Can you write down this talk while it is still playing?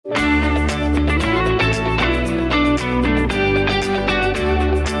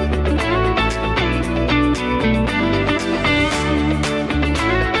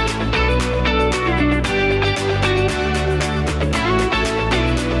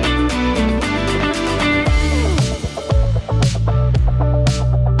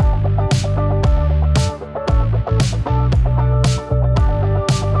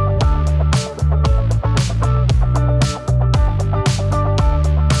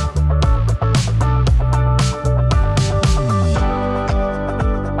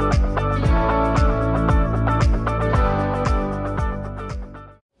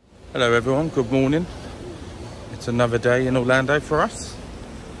Hello everyone, good morning. It's another day in Orlando for us.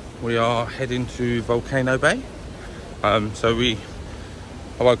 We are heading to Volcano Bay. I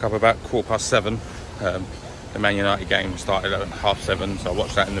woke up about 7:15. The Man United game started at 7:30, so I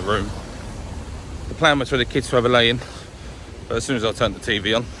watched that in the room. The plan was for the kids to have a lay-in, but as soon as I turned the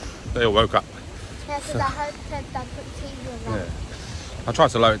TV on, they all woke up. Yeah, because I heard that put TV on. Yeah. I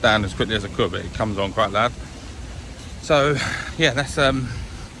tried to lower it down as quickly as I could, but it comes on quite loud. So yeah, that's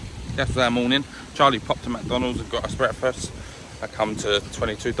our morning. Charlie popped to McDonald's and got us breakfast. That come to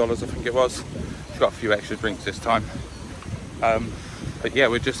 $22, I think it was. We've got a few extra drinks this time. But yeah,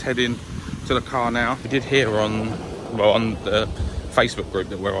 we're just heading to the car now. We did hear on the Facebook group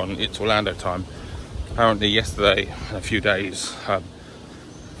that we're on, It's Orlando time. Apparently yesterday, in a few days,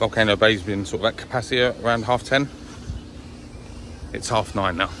 Volcano Bay's been sort of at capacity around 10:30. It's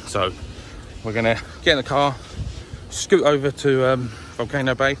 9:30 now, so we're gonna get in the car, scoot over to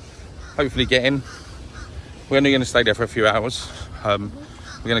Volcano Bay, hopefully get in. We're only going to stay there for a few hours. We're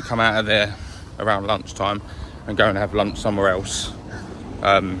going to come out of there around lunchtime and go and have lunch somewhere else,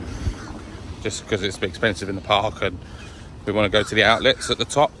 just because it's a bit expensive in the park, and we want to go to the outlets at the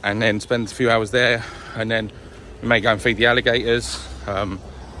top and then spend a few hours there, and then we may go and feed the alligators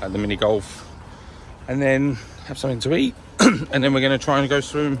at the mini golf, and then have something to eat. And then we're going to try and go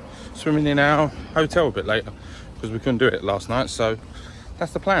swimming in our hotel a bit later, because we couldn't do it last night. So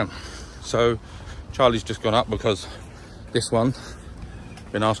that's the plan. So Charlie's just gone up because this one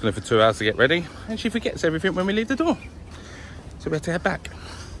been asking her for 2 hours to get ready, and she forgets everything when we leave the door, so we have to head back.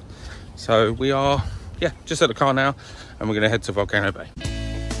 So we are just at the car now, and we're going to head to Volcano Bay.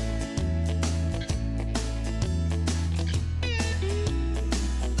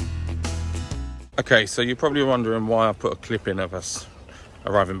 Okay, so you're probably wondering why I put a clip in of us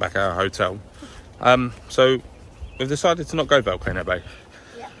arriving back at our hotel. So we've decided to not go Volcano Bay.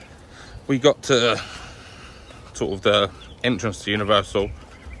 Yeah. We got to sort of the entrance to Universal,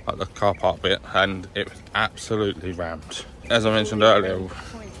 like the car park bit, and it was absolutely rammed. As I mentioned earlier,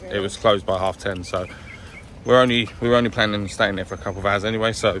 it was closed by 10:30, so we were only planning on staying there for a couple of hours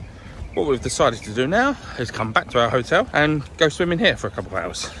anyway. So what we've decided to do now is come back to our hotel and go swimming here for a couple of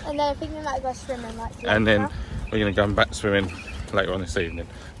hours. And then I think we might go swimming later. And then we're going to go back swimming later on this evening.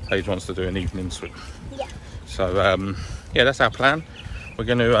 Paige wants to do an evening swim. Yeah. So that's our plan. We're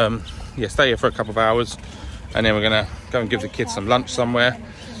going to stay here for a couple of hours, and then we're going to go and give the kids some lunch somewhere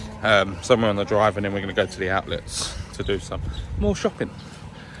on the drive, and then we're going to go to the outlets to do some more shopping.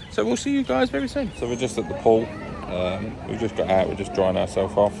 So we'll see you guys very soon. So we're just at the pool. We've just got out. We're just drying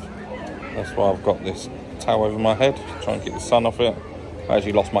ourselves off. That's why I've got this towel over my head, trying to get the sun off it. I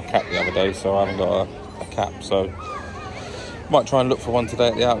actually lost my cap the other day, so I haven't got a cap. So might try and look for one today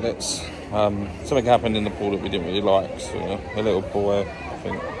at the outlets. Something happened in the pool that we didn't really like. So a little boy, I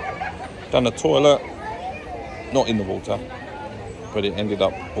think, done the toilet, not in the water, but it ended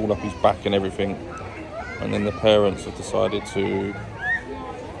up all up his back and everything. And then the parents have decided to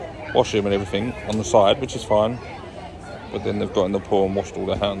wash him and everything on the side, which is fine. But then they've got in the pool and washed all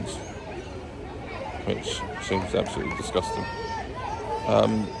their hands, which seems absolutely disgusting.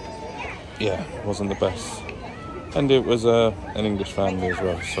 It wasn't the best. And it was an English family as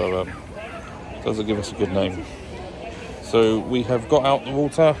well, so doesn't give us a good name. So we have got out the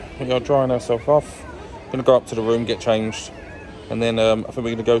water, we are drying ourselves off. Going to go up to the room, get changed, and then I think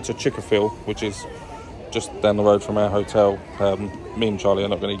we're going to go to Chick-Fil-a, which is just down the road from our hotel. Me and Charlie are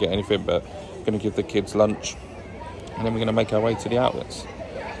not going to get anything, but going to give the kids lunch, and then we're going to make our way to the outlets.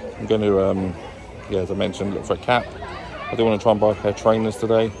 I'm going to, as I mentioned, look for a cap. I do want to try and buy a pair of trainers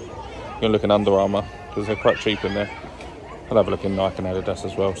today. I'm going to look in Under Armour, because they're quite cheap in there. I'll have a look in Nike and Adidas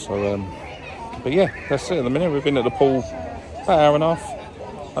as well. So, but yeah, that's it at the minute. We've been at the pool about an hour and a half.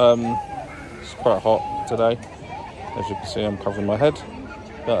 It's quite hot today. As you can see, I'm covering my head.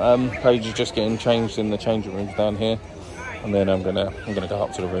 But Paige is just getting changed in the changing rooms down here, and then I'm gonna go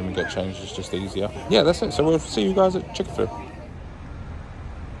up to the room and get changed. It's just easier. Yeah, that's it. So we'll see you guys at Chick-Fil-a.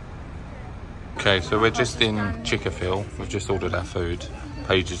 Okay, so we're just in Chick-Fil-a. We've just ordered our food.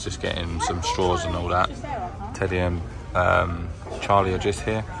 Paige is just getting some straws and all that. Teddy and Charlie are just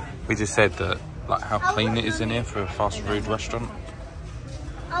here. We just said that, like, how clean it is in here for a fast food restaurant.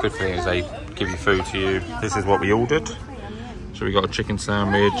 Good thing is they give you food to you. This is what we ordered. So we got a chicken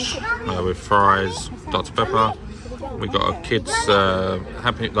sandwich with fries, Dr. Pepper. We got a kids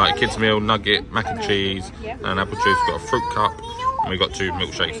kids meal, nugget, mac and cheese, and apple juice. We got a fruit cup, and we got 2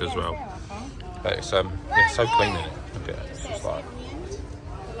 milkshakes as well. But it's so clean in it. Look at it. It's just like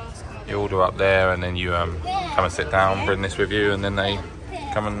you order up there, and then you come and sit down, bring this with you, and then they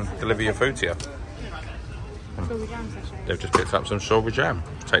come and deliver your food to you. And Strawberry jam sachets. They've just picked up some strawberry jam.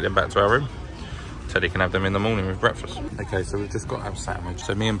 Take them back to our room. Teddy can have them in the morning with breakfast. Okay, so we've just got our sandwich.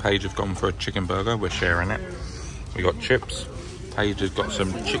 So me and Paige have gone for a chicken burger. We're sharing it. We got chips. Paige has got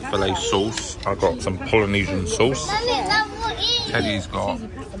some Chick-Fil-A sauce. I've got some Polynesian sauce. Teddy's got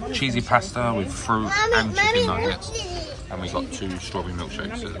cheesy pasta with fruit and chicken nuggets. And we got 2 strawberry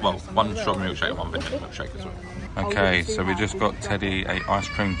milkshakes. Well, 1 strawberry milkshake and 1 vanilla milkshake as well. Okay, so we just got Teddy a ice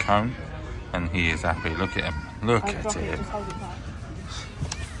cream cone. And he is happy. Look at him. Look at him.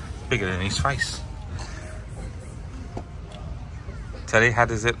 Bigger than his face. Teddy, how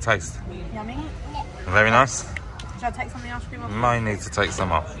does it taste? Yummy. Very nice. Should I take some of the ice cream off? Might need to take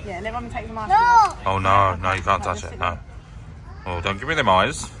some off. Yeah, let Mummy take some ice cream off. Oh no, no, you can't touch it. No. Oh, don't give me them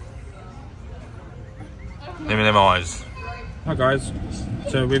eyes. Give me them eyes. Hi guys.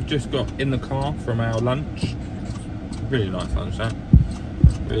 So we've just got in the car from our lunch. Really nice lunch, huh?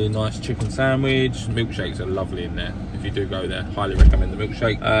 Really nice chicken sandwich. Milkshakes are lovely in there. If you do go there, highly recommend the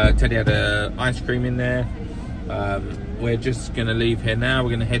milkshake. Teddy had ice cream in there. We're just going to leave here now. We're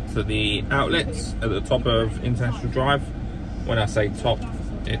going to head to the outlets at the top of International Drive. When I say top,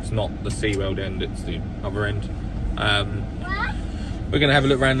 it's not the SeaWorld end, it's the other end. We're going to have a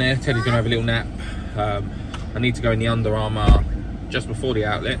look around there. Teddy's going to have a little nap. I need to go in the Under Armour just before the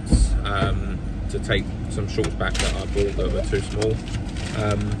outlets to take some shorts back that I bought that were too small.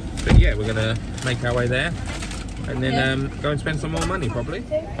 But yeah, we're going to make our way there and then go and spend some more money probably.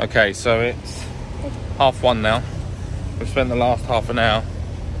 Okay, so it's 1:30 now. We've spent the last half an hour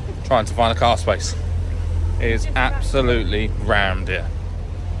trying to find a car space. It is absolutely rammed here.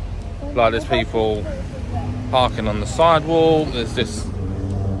 Like there's people parking on the sidewalk. There's this,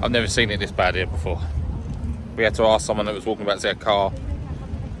 I've never seen it this bad here before. We had to ask someone that was walking back to their car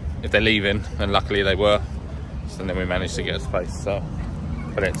if they're leaving, and luckily they were. So then we managed to get a space. So,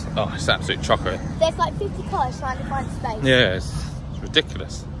 but it's absolute chocolate. There's like 50 cars trying to find space. Yeah, it's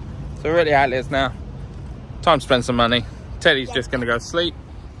ridiculous. So we're at the outlets now. Time to spend some money. Teddy's just going to go to sleep.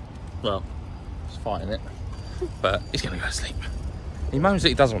 Well, he's fighting it, but he's going to go to sleep. He moans that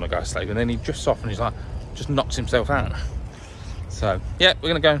he doesn't want to go to sleep, and then he drifts off and he's like, just knocks himself out. So yeah, we're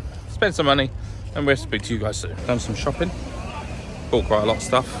going to go spend some money, and we'll speak to you guys soon. Done some shopping. Bought quite a lot of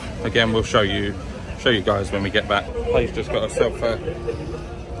stuff. Again, we'll show you guys when we get back. Paige just got herself a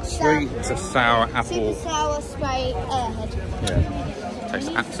sweet, it's a sour apple. Super sour spray airhead. Yeah,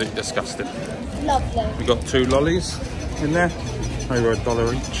 tastes absolutely disgusting. Lovely. We got 2 lollies in there, over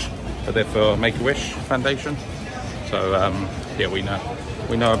 $1 each, but they're for Make-A-Wish Foundation. So yeah, we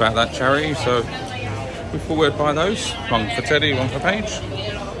know about that charity, so we thought we'd buy those. One for Teddy, one for Paige.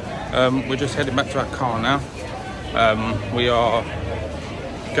 We're just heading back to our car now. We are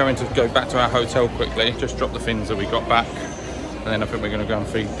going to go back to our hotel quickly, just drop the things that we got back, and then I think we're going to go and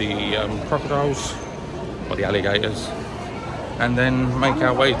feed the crocodiles or the alligators, and then make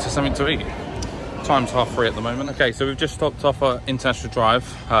our way to something to eat. Time's 3:30 at the moment. Okay, so we've just stopped off at International Drive.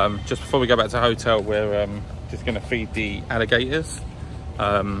 Just before we go back to the hotel, we're just going to feed the alligators.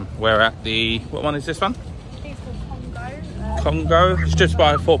 We're at the, what one is this one? It's called Congo. Congo. It's just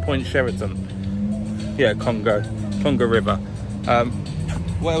by 4 Point Sheraton. Yeah, Congo River.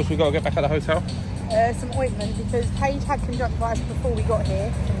 What else we got to get back at the hotel? Some ointment, because Paige had conjunctivitis before we got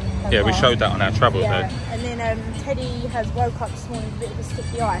here. Yeah, we showed that on our travel day. And then Teddy has woke up this morning with a bit of a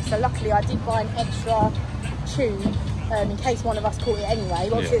sticky eye, so luckily I did buy an extra tube in case one of us caught it anyway.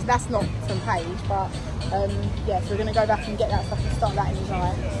 Obviously that's not from Paige, but yeah, so we're going to go back and get that stuff and start that in his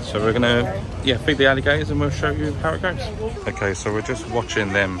eye. So we're going to feed the alligators and we'll show you how it goes. Okay, so we're just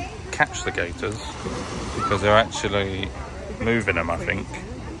watching them catch the gators because they're actually moving them, I think.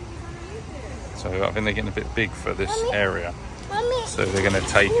 So I think they're getting a bit big for this area. So they're going to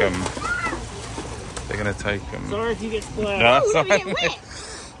take them. They're going to take them. Sorry if you get spoiled. No, that's fine.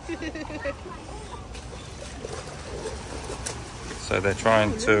 So they're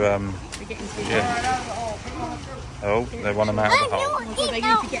trying to. Yeah. Oh, they want them out of the hole. Oh my God, they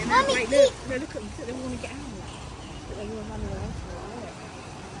need to get them out. Wait, look at them. They want to get out.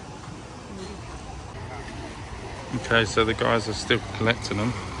 Okay, so the guys are still collecting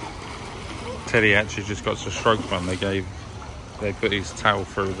them. Teddy actually just got to stroke one. They put his towel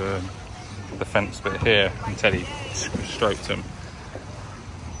through the fence bit here, and Teddy stroked him.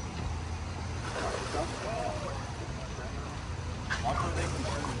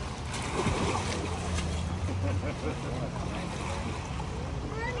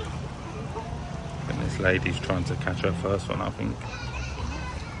 And this lady's trying to catch her first one, I think.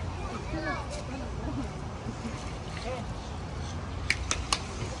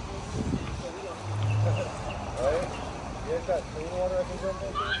 got clean water I can jump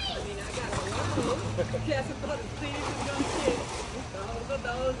into? I mean, I got a lot. Yes, I thought as clean as it's gonna get. Hold of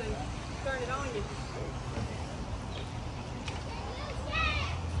those and turn it on you.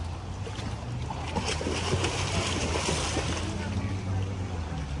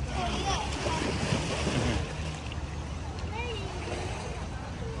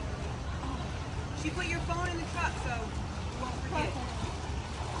 She put your phone in the truck, so you won't forget.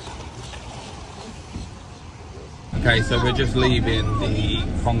 Okay, so we're just leaving the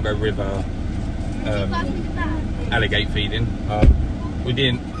Congo River alligator feeding.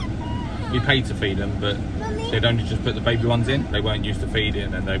 We paid to feed them, but they'd only just put the baby ones in. They weren't used to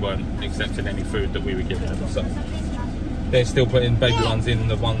feeding and they weren't accepting any food that we were giving them. So they're still putting baby ones in.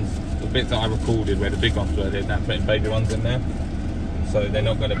 The bits that I recorded where the big ones were, they're now putting baby ones in there. So they're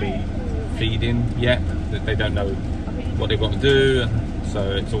not going to be feeding yet. They don't know what they've got to do, and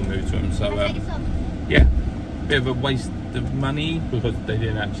so it's all new to them. So yeah, bit of a waste of money because they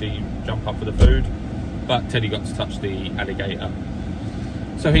didn't actually jump up for the food, but Teddy got to touch the alligator,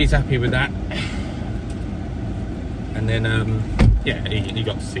 so he's happy with that. And then yeah, he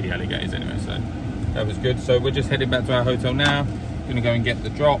got to see the alligators anyway, so that was good. So we're just heading back to our hotel now. Gonna go and get the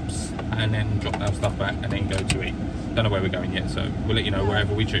drops and then drop our stuff back and then go to eat. Don't know where we're going yet, so we'll let you know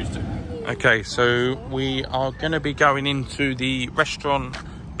wherever we choose to. Okay, so we are going to be going into the restaurant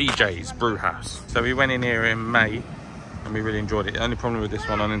BJs Brewhouse. So we went in here in May and we really enjoyed it. The only problem with this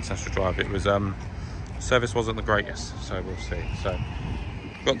one on International Drive, it was service wasn't the greatest, so we'll see. So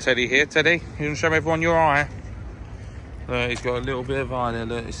got Teddy here. Teddy, you want to show everyone your eye? He's got a little bit of eye there.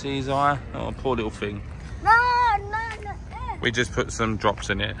 Look, you see his eye? Oh, poor little thing. No. We just put some drops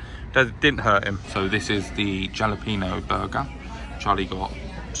in it. That didn't hurt him. So this is the jalapeno burger. Charlie got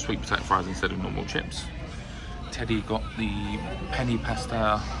sweet potato fries instead of normal chips. Teddy got the penny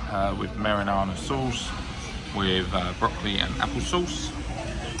pasta with marinara sauce with broccoli and apple sauce.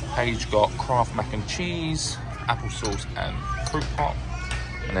 Paige got Kraft mac and cheese, apple sauce and fruit pot.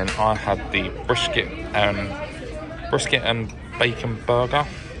 And then I had the brisket and bacon burger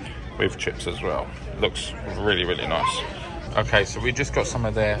with chips as well. Looks really, really nice. Okay, so we just got some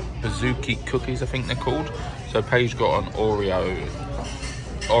of their Bazooki cookies, I think they're called. So Paige got an Oreo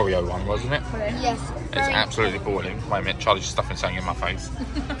one, wasn't it? Yes. It's absolutely boiling. Wait a minute, Charlie's stuffing something in my face.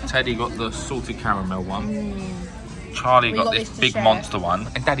 Teddy got the salted caramel one. Charlie got this big monster one.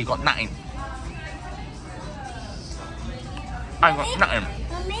 And Daddy got nothing. I got nothing.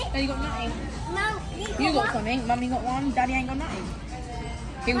 Daddy got nothing. No, You got something, Mummy got one, Daddy ain't got nothing.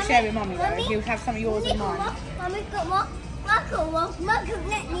 He'll share with Mummy though, he'll have some of yours and mine. Mummy got one. Let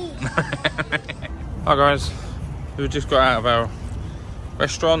me. Hi guys, we just got out of our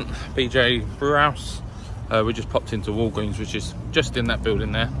restaurant, BJs Brewhouse. We just popped into Walgreens, which is just in that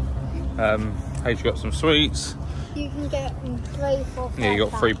building there. Paige got some sweets. You can get 3 for $5. Yeah, you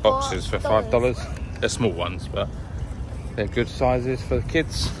got 3 boxes for $5. They're small ones, but they're good sizes for the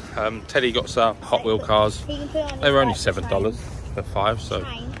kids. Teddy got some Hot Wheel cars. They were only $7 for 5, so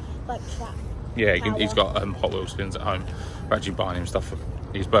like that. yeah, he's got Hot Wheel spins at home. We're actually buying him stuff for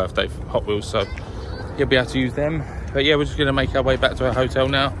his birthday for Hot Wheels, so he'll be able to use them. But yeah, we're just going to make our way back to our hotel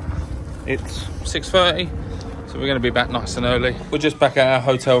now. It's 6:30, so we're going to be back nice and early. We're just back at our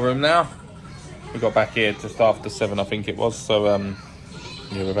hotel room now. We got back here just after 7, I think it was. So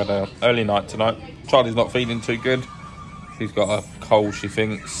yeah, we've had an early night tonight. Charlie's not feeling too good. She's got a cold, she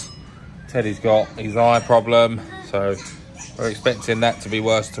thinks. Teddy's got his eye problem, so we're expecting that to be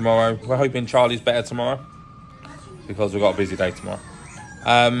worse tomorrow. We're hoping Charlie's better tomorrow because we've got a busy day tomorrow.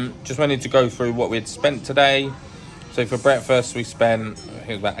 Just wanted to go through what we'd spent today. So for breakfast we spent, I think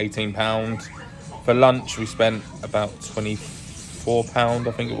it was about £18. For lunch we spent about £24,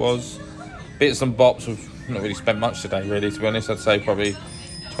 I think it was. Bits and bops, we've not really spent much today really, to be honest. I'd say probably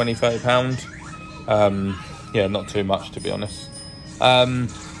 £20-30. Yeah, not too much to be honest.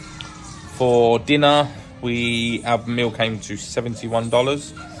 For dinner, our meal came to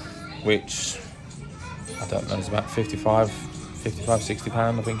 $71, which I don't know, it's about £55-60,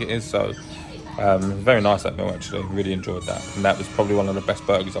 I think it is. So very nice, that meal actually. Really enjoyed that, and that was probably one of the best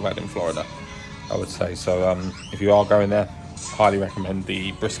burgers I've had in Florida, I would say. So if you are going there, highly recommend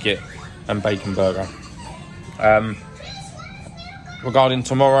the brisket and bacon burger. Regarding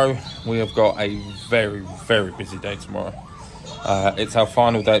tomorrow, we have got a very, very busy day tomorrow. It's our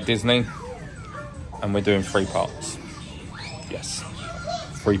final day at Disney, and we're doing 3 parks. Yes,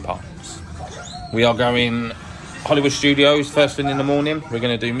 3 parks. We are going Hollywood Studios first thing in the morning. We're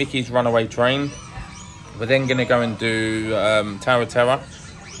going to do Mickey's Runaway Train. We're then going to go and do Tower of Terror.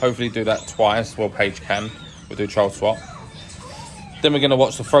 Hopefully do that twice. Well, Paige can. We'll do Child Swap. Then we're going to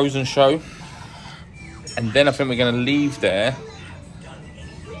watch the Frozen show. And then I think we're going to leave there,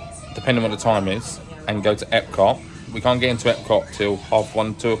 depending on what the time is, and go to Epcot. We can't get into Epcot till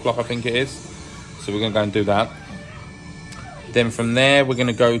 1:30, 2 o'clock, I think it is. So we're going to go and do that. Then from there, we're going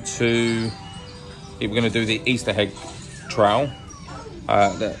to go to... We're going to do the Easter egg trail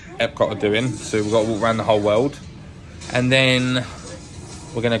that Epcot are doing. So we've got to walk around the whole world. And then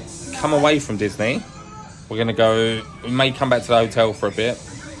we're going to come away from Disney. We're going to go... We may come back to the hotel for a bit.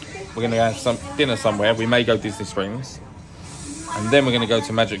 We're going to have some dinner somewhere. We may go Disney Springs. And then we're going to go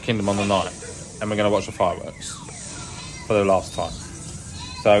to Magic Kingdom on the night. And we're going to watch the fireworks for the last time.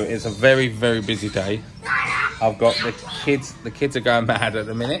 So it's a very, very busy day. I've got the kids are going mad at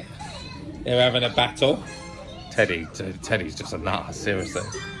the minute. They're having a battle. Teddy's just a nut, seriously.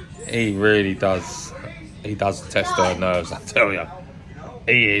 He really does. He does test her nerves, I tell you.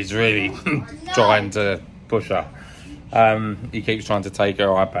 He is really trying to push her. He keeps trying to take her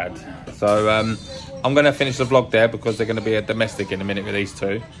iPad. So I'm going to finish the vlog there because they're going to be a domestic in a minute with these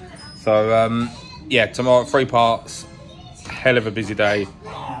two. So yeah, tomorrow 3 parts. Hell of a busy day.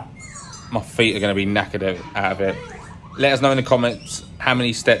 My feet are going to be knackered out of it. Let us know in the comments how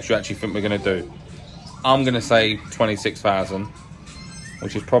many steps you actually think we're going to do. I'm going to say 26,000,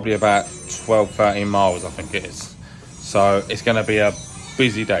 which is probably about 12-13 miles, I think it is. So it's going to be a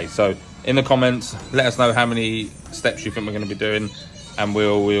busy day. So in the comments, let us know how many steps you think we're going to be doing, and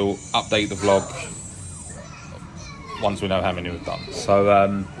we'll update the vlog once we know how many we've done. So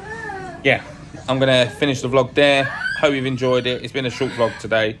yeah, I'm going to finish the vlog there. Hope you've enjoyed it. It's been a short vlog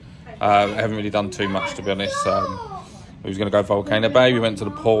today. I haven't really done too much, to be honest. We was going to go Volcano Bay. We went to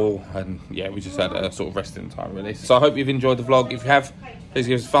the pool, and yeah, we just had a sort of resting time, really. So I hope you've enjoyed the vlog. If you have, please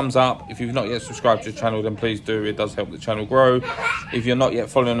give us a thumbs up. If you've not yet subscribed to the channel, then please do. It does help the channel grow. If you're not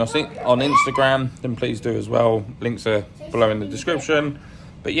yet following us on Instagram, then please do as well. Links are below in the description.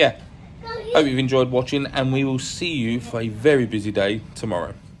 But yeah, hope you've enjoyed watching, and we will see you for a very busy day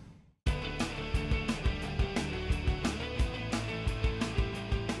tomorrow.